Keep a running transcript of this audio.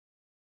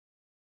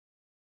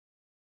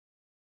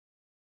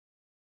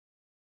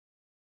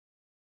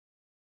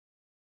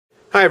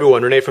Hi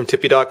everyone, Renee from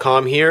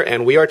Tippy.com here,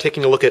 and we are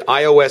taking a look at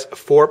iOS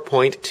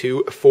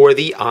 4.2 for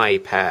the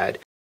iPad.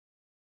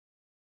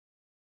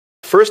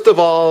 First of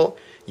all,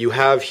 you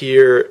have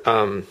here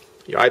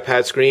your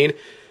iPad screen.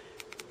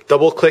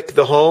 Double-click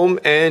the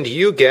home and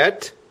you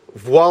get,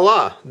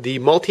 voila, the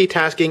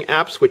multitasking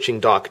app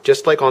switching dock,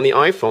 just like on the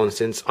iPhone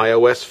since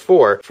iOS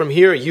 4. From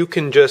here, you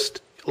can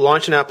just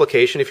launch an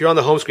application. If you're on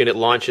the home screen, it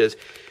launches.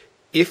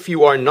 If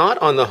you are not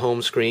on the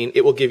home screen,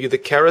 it will give you the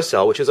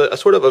carousel, which is a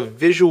sort of a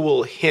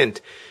visual hint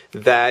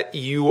that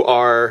you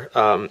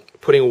are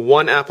putting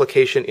one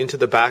application into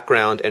the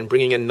background and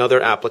bringing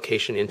another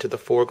application into the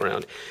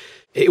foreground.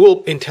 It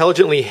will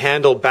intelligently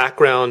handle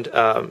background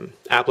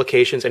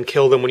applications and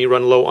kill them when you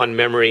run low on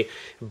memory,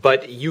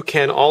 but you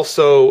can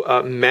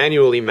also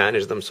manually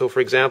manage them. So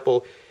for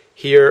example,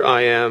 here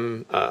I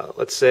am,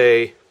 let's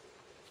say,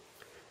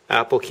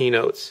 Apple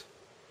Keynotes.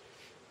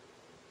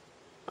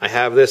 I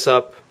have this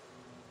up.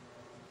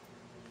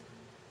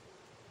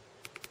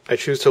 I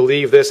choose to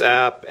leave this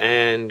app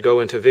and go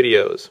into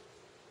videos.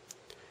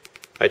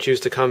 I choose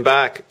to come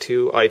back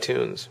to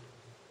iTunes.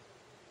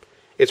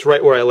 It's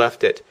right where I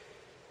left it.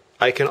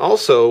 I can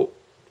also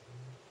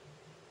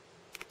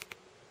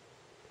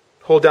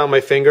hold down my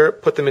finger,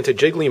 put them into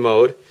jiggly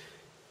mode,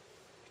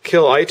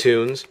 kill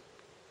iTunes,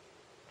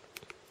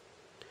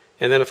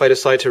 and then if I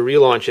decide to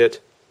relaunch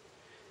it,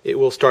 it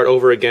will start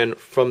over again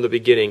from the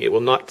beginning. It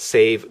will not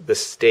save the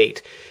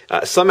state.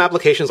 Some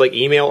applications like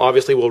email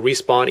obviously will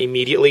respawn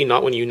immediately,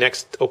 not when you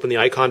next open the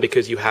icon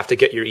because you have to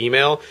get your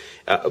email.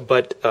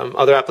 But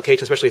other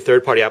applications, especially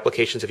third-party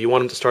applications, if you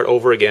want them to start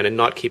over again and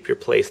not keep your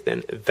place,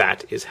 then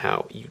that is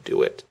how you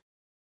do it.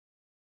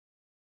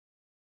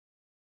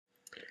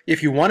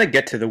 If you want to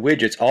get to the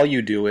widgets, all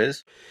you do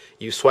is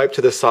you swipe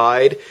to the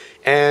side,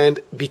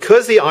 and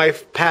because the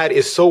iPad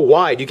is so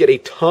wide, you get a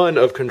ton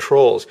of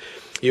controls.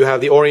 You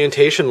have the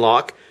orientation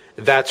lock.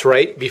 That's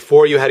right.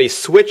 Before you had a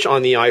switch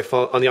on the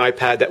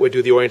iPad that would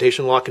do the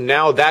orientation lock.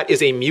 Now that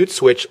is a mute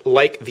switch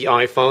like the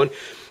iPhone,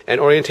 and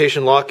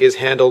orientation lock is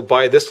handled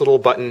by this little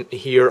button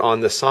here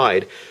on the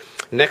side.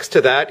 Next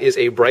to that is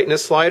a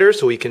brightness slider,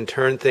 so we can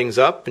turn things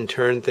up and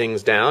turn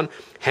things down.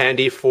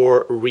 Handy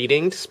for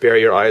reading to spare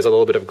your eyes a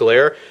little bit of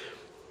glare.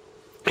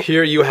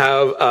 Here you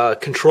have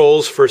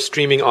controls for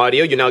streaming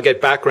audio. You now get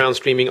background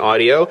streaming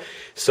audio,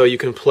 so you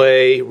can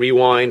play,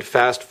 rewind,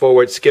 fast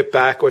forward, skip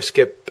back, or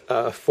skip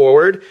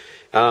forward.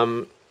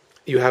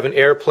 You have an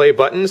AirPlay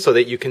button so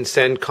that you can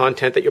send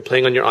content that you're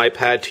playing on your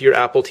iPad to your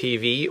Apple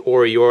TV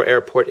or your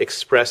Airport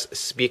Express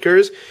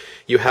speakers.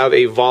 You have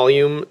a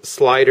volume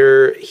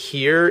slider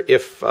here.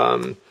 If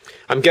I'm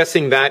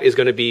guessing that is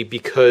going to be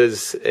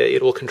because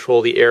it will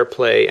control the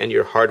AirPlay and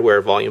your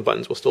hardware volume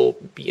buttons will still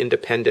be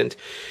independent.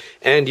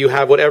 And you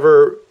have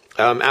whatever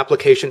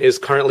application is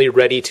currently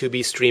ready to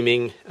be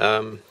streaming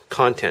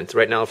content.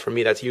 Right now, for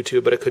me, that's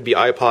YouTube, but it could be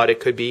iPod,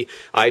 it could be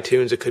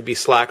iTunes, it could be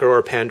Slacker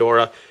or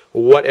Pandora,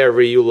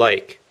 whatever you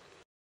like.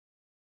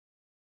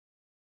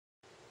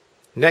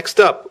 Next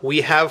up,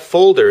 we have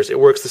folders. It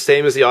works the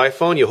same as the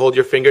iPhone. You hold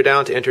your finger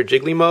down to enter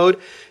jiggly mode,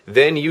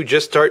 then you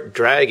just start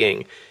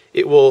dragging.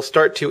 It will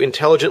start to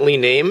intelligently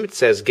name. It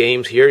says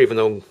games here, even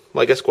though,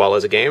 well, I guess Koala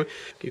is a game.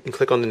 You can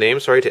click on the name,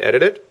 to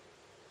edit it.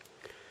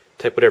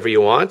 Type whatever you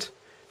want.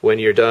 When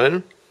you're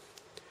done,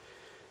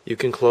 you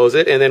can close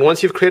it. And then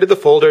once you've created the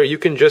folder, you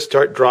can just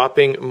start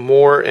dropping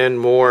more and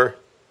more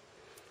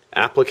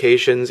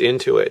applications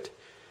into it.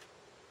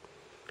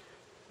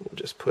 We'll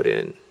just put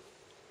in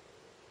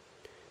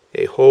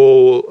a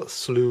whole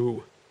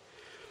slew.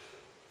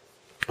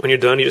 When you're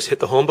done, you just hit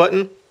the home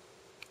button.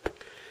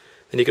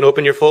 Then you can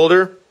open your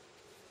folder,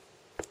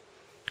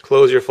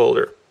 close your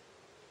folder.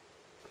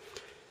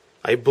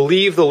 I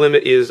believe the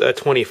limit is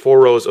 24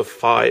 rows of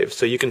 5,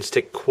 so you can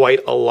stick quite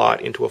a lot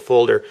into a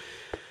folder.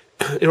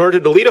 In order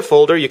to delete a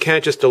folder, you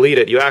can't just delete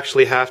it. You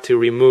actually have to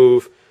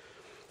remove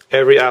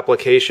every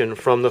application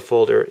from the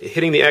folder.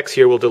 Hitting the X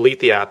here will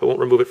delete the app. It won't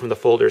remove it from the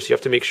folder, so you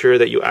have to make sure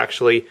that you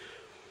actually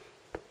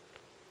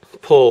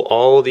pull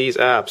all these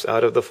apps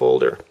out of the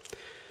folder,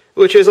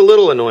 which is a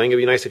little annoying. It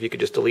would be nice if you could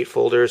just delete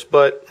folders,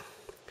 but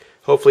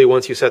hopefully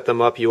once you set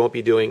them up, you won't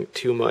be doing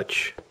too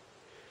much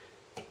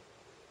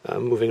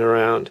moving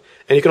around.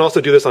 And you can also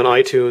do this on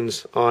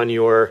iTunes on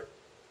your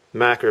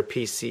Mac or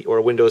PC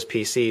or Windows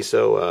PC,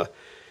 so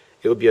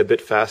it would be a bit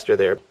faster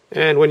there.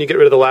 And when you get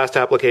rid of the last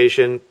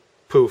application,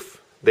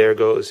 poof, there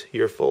goes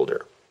your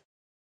folder.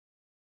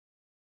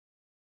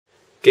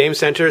 Game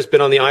Center has been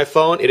on the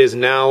iPhone. It is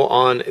now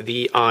on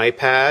the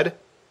iPad.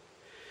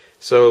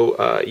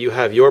 So you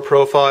have your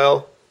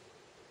profile,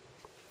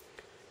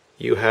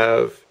 you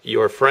have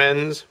your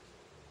friends,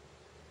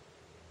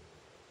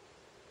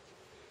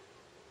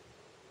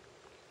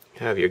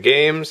 have your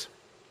games,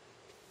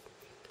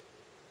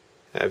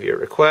 have your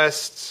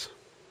requests,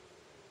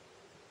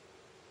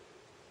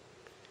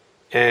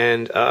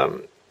 and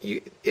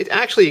it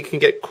actually can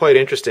get quite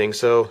interesting.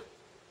 So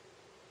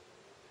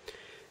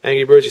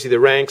Angry Birds, you see the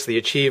ranks, the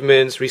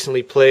achievements,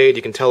 recently played,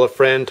 you can tell a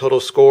friend, total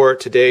score,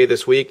 today,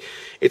 this week.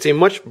 It's a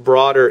much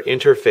broader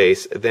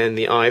interface than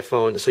the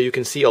iPhone, so you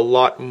can see a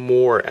lot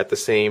more at the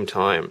same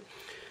time.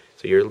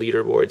 So your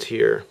leaderboards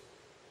here.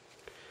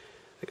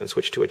 I can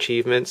switch to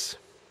achievements.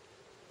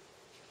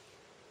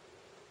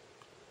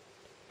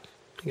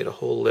 Get a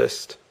whole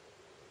list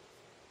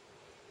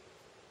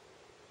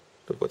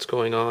of what's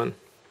going on.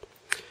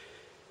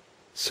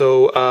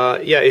 So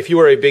yeah, if you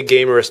are a big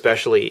gamer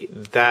especially,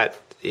 that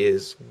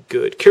is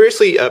good.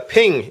 Curiously,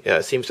 Ping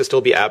seems to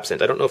still be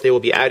absent. I don't know if they will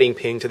be adding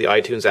Ping to the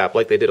iTunes app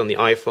like they did on the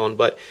iPhone,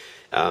 but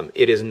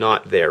it is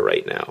not there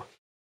right now.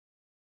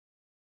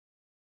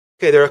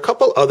 Okay, there are a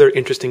couple other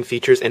interesting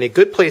features, and a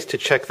good place to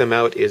check them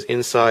out is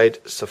inside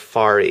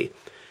Safari.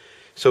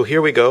 So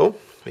here we go.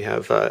 We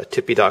have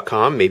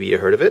tippy.com, maybe you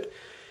heard of it.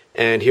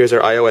 And here's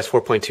our iOS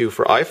 4.2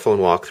 for iPhone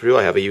walkthrough.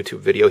 I have a YouTube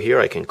video here.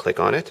 I can click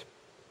on it.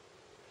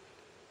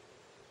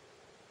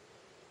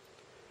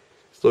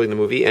 It's loading the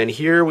movie. And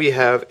here we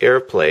have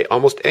AirPlay.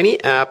 Almost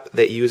any app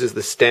that uses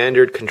the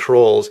standard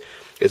controls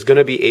is going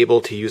to be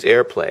able to use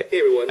AirPlay. Hey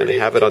everyone, and I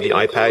have it on the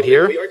iPad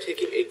here.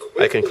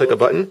 I can click a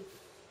button.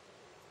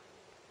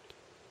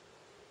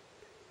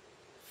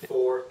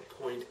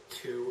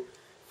 4.2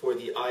 for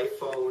the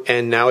iPhone.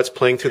 And now it's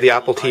playing through the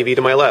Apple TV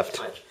to my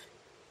left.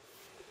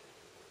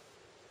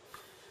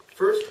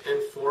 First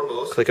and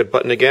foremost, click a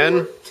button again,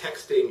 and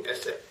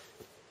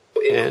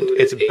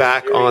it's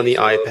back on the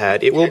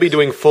iPad. It will be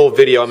doing full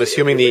video. I'm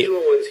assuming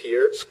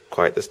let's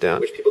quiet this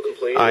down.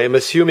 I am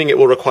assuming it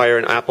will require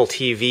an Apple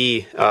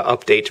TV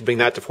update to bring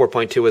that to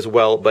 4.2 as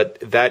well, but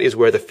that is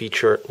where the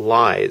feature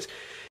lies.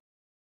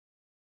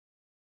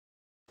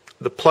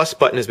 The plus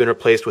button has been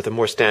replaced with a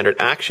more standard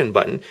action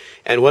button,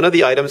 and one of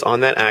the items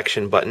on that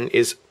action button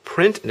is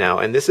print now,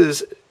 and this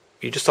is,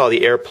 you just saw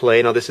the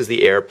AirPlay, now this is the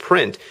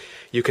AirPrint.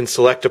 You can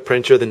select a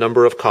printer, the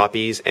number of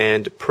copies,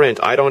 and print.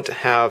 I don't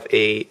have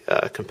a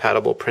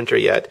compatible printer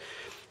yet,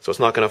 so it's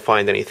not going to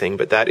find anything,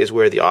 but that is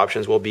where the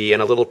options will be,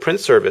 and a little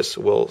print service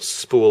will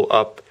spool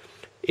up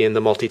in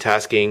the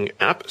multitasking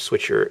app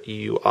switcher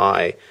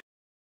UI.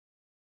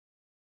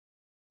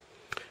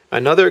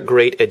 Another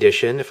great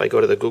addition, if I go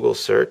to the Google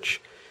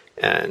search,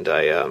 and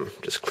I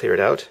just clear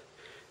it out,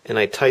 and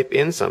I type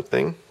in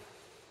something,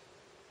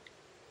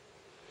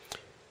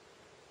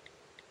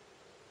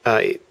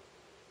 I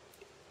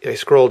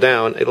scroll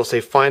down, it'll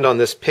say find on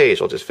this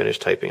page. I'll just finish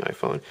typing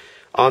iPhone.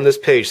 On this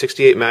page,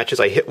 68 matches,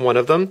 I hit one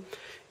of them.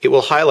 It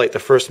will highlight the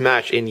first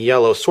match in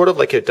yellow, sort of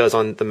like it does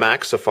on the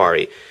Mac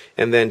Safari.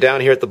 And then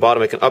down here at the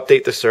bottom, I can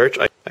update the search.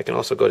 I can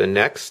also go to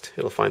next.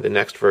 It'll find the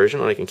next version,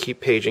 and I can keep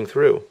paging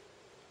through.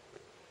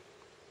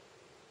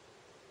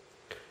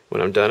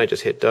 When I'm done, I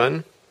just hit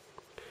done.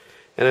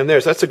 And I'm there.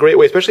 So that's a great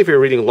way, especially if you're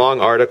reading long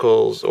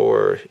articles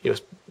or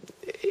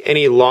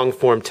any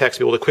long-form text,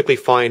 be able to quickly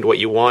find what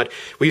you want.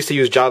 We used to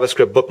use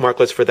JavaScript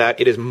bookmarklets for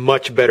that. It is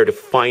much better to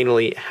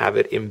finally have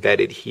it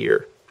embedded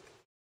here.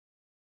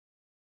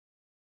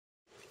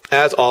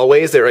 As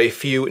always, there are a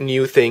few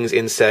new things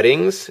in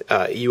settings.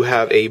 You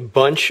have a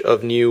bunch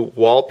of new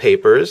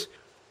wallpapers.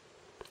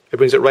 It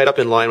brings it right up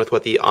in line with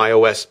what the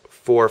iOS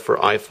 4 for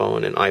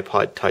iPhone and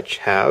iPod Touch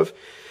have.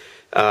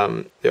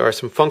 There are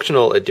some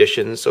functional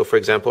additions. So, for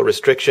example,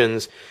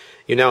 restrictions.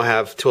 You now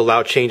have to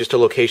allow changes to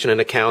location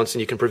and accounts, and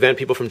you can prevent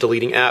people from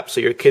deleting apps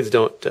so your kids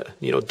don't,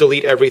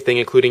 delete everything,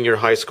 including your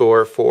high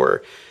score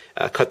for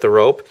Cut the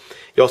Rope.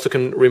 You also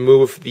can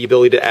remove the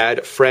ability to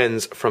add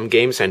friends from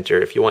Game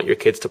Center if you want your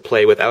kids to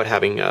play without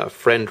having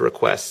friend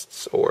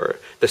requests or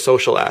the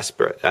social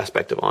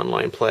aspect of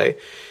online play.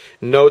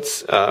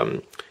 Notes,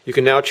 you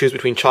can now choose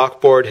between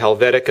chalkboard,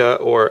 Helvetica,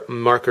 or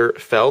marker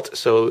felt,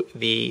 so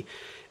the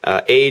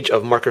age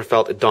of marker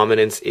felt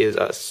dominance is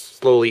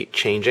slowly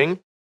changing.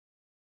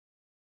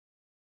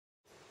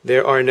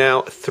 There are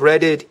now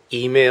threaded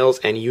emails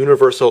and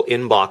universal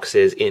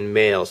inboxes in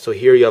Mail. So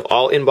here you have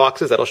all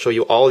inboxes. That'll show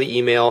you all the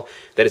email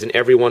that is in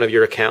every one of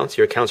your accounts.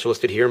 Your accounts are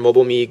listed here: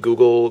 MobileMe,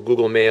 Google,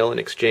 Google Mail, and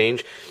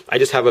Exchange. I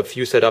just have a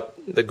few set up.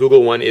 The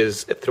Google one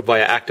is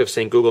via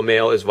ActiveSync. Google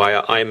Mail is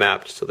via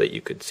iMapped, so that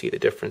you could see the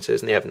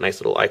differences. And they have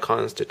nice little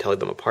icons to tell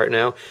them apart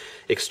now.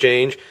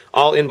 Exchange,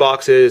 all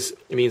inboxes,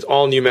 it means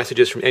all new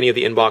messages from any of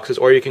the inboxes,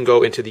 or you can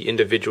go into the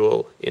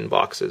individual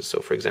inboxes. So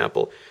for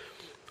example,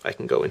 I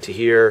can go into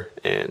here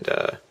and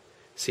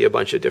see a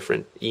bunch of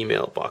different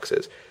email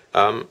boxes.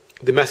 The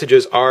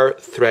messages are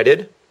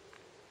threaded.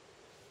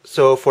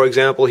 So for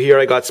example, here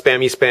I got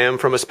spammy spam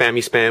from a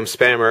spammy spam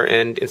spammer,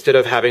 and instead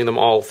of having them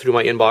all through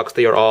my inbox,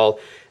 they are all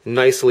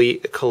nicely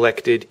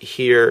collected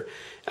here.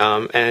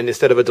 And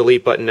instead of a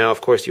delete button now,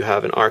 of course, you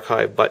have an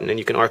archive button, and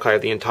you can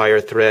archive the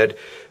entire thread,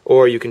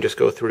 or you can just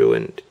go through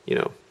and,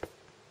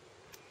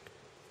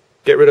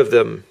 get rid of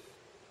them.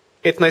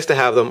 It's nice to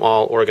have them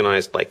all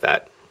organized like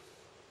that.